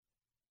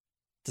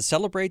To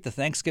celebrate the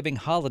Thanksgiving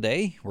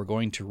holiday, we're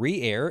going to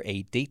re-air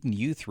a Dayton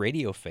Youth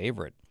Radio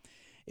favorite.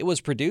 It was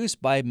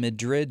produced by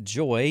Madrid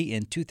Joy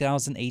in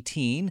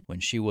 2018 when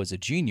she was a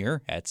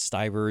junior at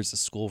Stivers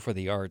School for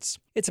the Arts.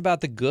 It's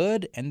about the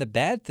good and the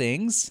bad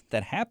things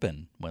that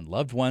happen when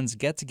loved ones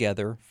get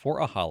together for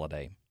a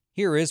holiday.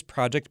 Here is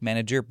project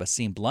manager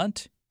Basim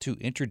Blunt to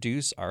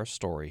introduce our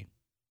story.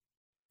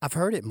 I've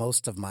heard it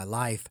most of my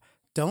life.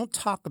 Don't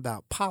talk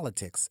about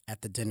politics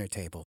at the dinner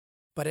table,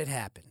 but it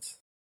happens.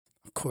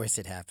 Of course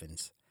it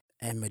happens.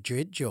 And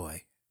Madrid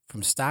Joy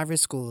from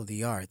Stivers School of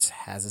the Arts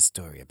has a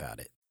story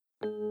about it.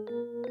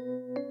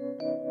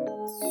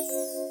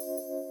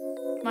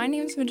 My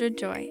name is Madrid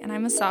Joy, and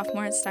I'm a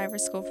sophomore at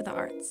Stivers School for the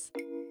Arts.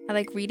 I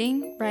like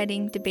reading,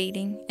 writing,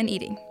 debating, and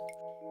eating.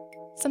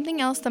 Something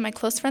else that my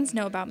close friends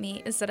know about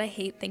me is that I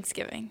hate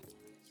Thanksgiving.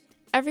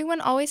 Everyone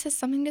always has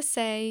something to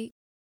say.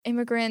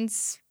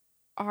 Immigrants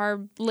are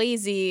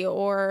lazy,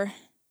 or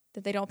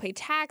that they don't pay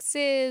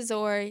taxes,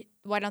 or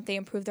why don't they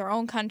improve their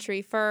own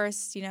country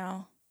first,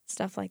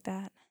 stuff like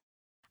that.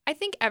 I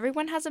think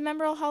everyone has a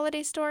memorable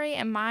holiday story,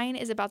 and mine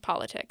is about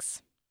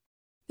politics.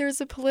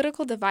 There's a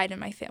political divide in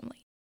my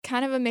family.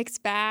 Kind of a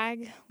mixed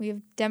bag. We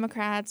have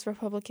Democrats,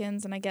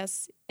 Republicans, and I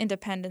guess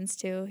independents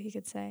too, you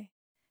could say.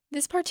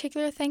 This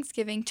particular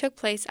Thanksgiving took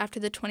place after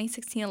the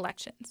 2016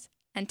 elections,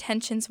 and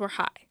tensions were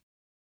high.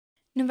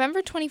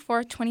 November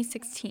 24,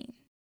 2016.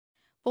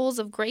 Bowls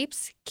of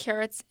grapes,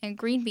 carrots, and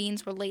green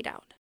beans were laid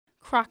out.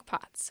 Crock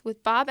pots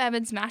with Bob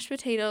Evans mashed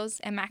potatoes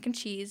and mac and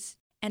cheese,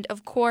 and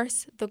of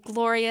course, the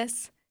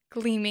glorious,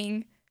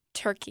 gleaming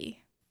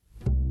turkey.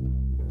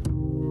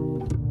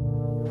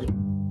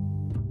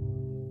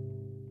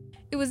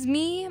 It was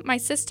me, my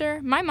sister,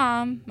 my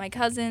mom, my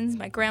cousins,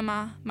 my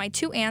grandma, my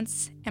 2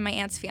 aunts, and my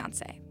aunt's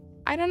fiancé.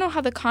 I don't know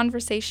how the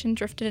conversation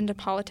drifted into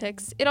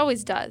politics. It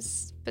always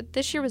does, but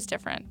this year was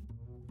different.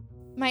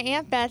 My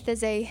Aunt Beth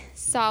is a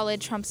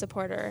solid Trump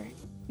supporter.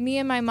 Me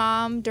and my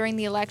mom, during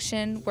the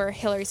election, were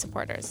Hillary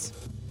supporters.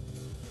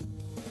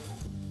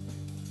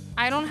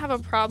 I don't have a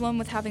problem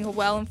with having a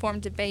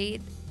well-informed debate,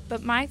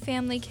 but my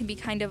family can be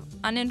kind of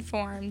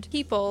uninformed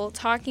people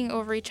talking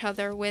over each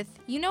other with,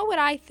 you know what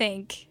I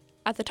think,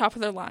 at the top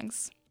of their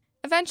lungs.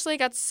 Eventually, I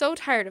got so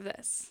tired of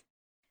this.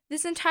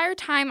 This entire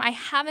time, I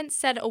haven't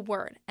said a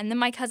word, and then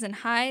my cousin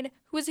Hyde,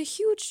 who is a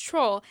huge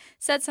troll,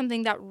 said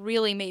something that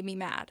really made me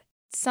mad.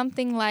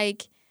 Something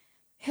like,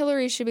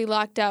 Hillary should be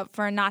locked up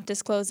for not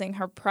disclosing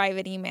her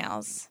private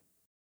emails.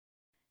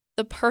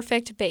 The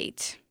perfect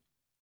bait.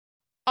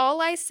 All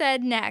I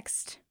said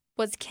next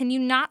was, can you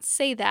not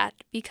say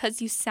that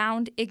because you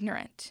sound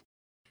ignorant?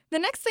 The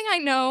next thing I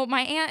know,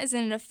 my aunt is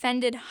in an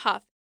offended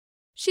huff.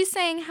 She's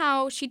saying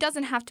how she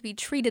doesn't have to be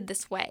treated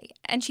this way,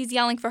 and she's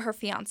yelling for her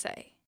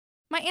fiancé.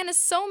 My aunt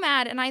is so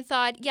mad, and I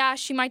thought, yeah,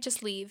 she might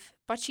just leave,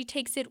 but she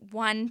takes it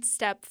one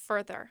step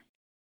further.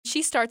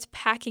 She starts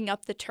packing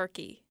up the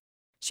turkey.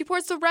 She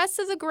pours the rest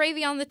of the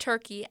gravy on the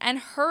turkey and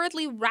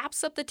hurriedly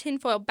wraps up the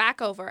tinfoil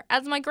back over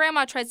as my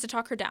grandma tries to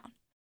talk her down.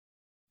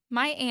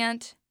 My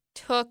aunt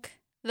took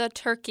the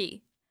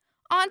turkey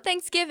on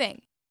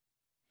Thanksgiving.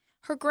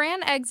 Her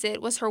grand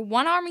exit was her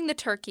one-arming the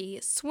turkey,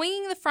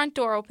 swinging the front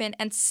door open,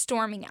 and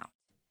storming out.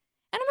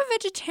 And I'm a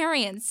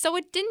vegetarian, so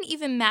it didn't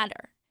even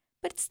matter.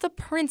 But it's the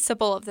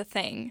principle of the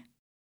thing.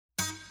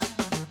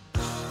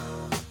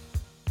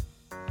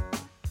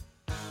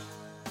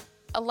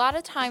 A lot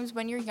of times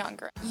when you're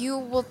younger, you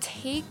will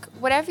take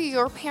whatever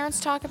your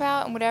parents talk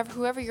about and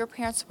whoever your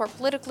parents support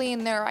politically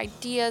and their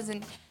ideas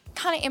and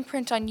kind of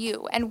imprint on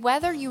you. And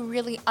whether you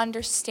really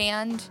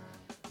understand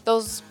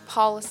those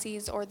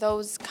policies or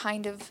those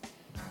kind of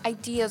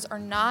ideas or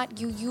not,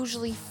 you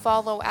usually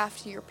follow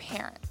after your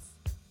parents.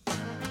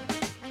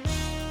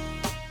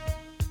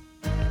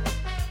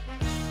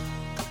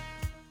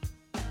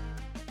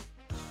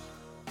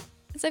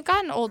 As I've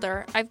gotten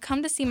older, I've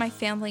come to see my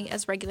family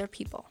as regular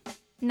people.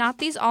 Not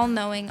these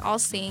all-knowing,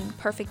 all-seeing,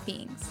 perfect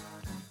beings,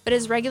 but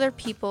as regular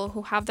people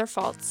who have their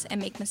faults and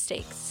make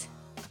mistakes.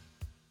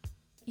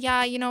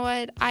 Yeah, you know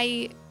what?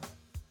 I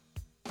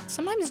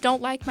sometimes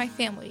don't like my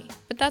family,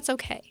 but that's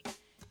okay,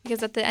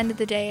 because at the end of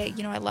the day,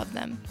 I love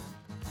them.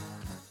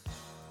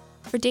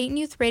 For Dayton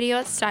Youth Radio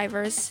at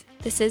Stivers,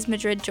 this is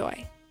Madrid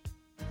Joy.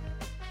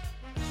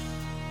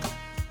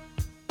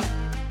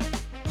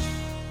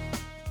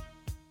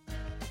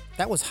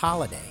 That was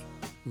Holiday,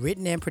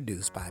 written and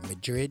produced by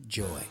Madrid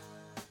Joy,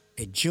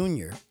 a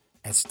junior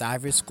at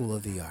Stivers School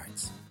of the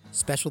Arts.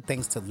 Special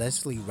thanks to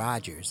Leslie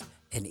Rogers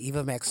and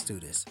Eva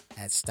Maxtutis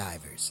at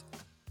Stivers.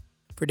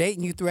 For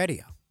Dayton Youth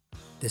Radio,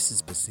 this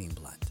is Basim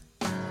Blunt.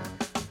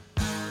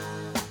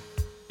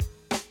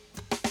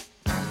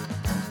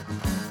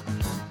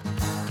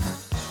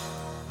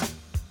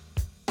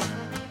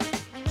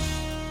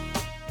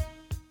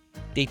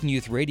 Dayton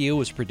Youth Radio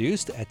was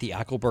produced at the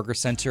Ackelberger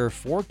Center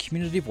for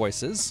Community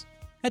Voices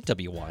at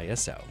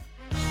WYSO.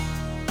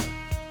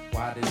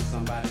 Why didn't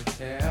somebody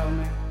tell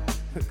me?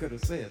 I could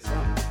have said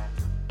something.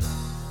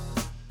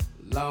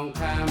 Long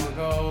time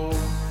ago.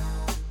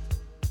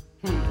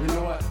 You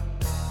know what?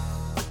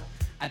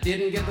 I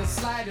didn't get the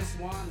slightest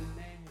one.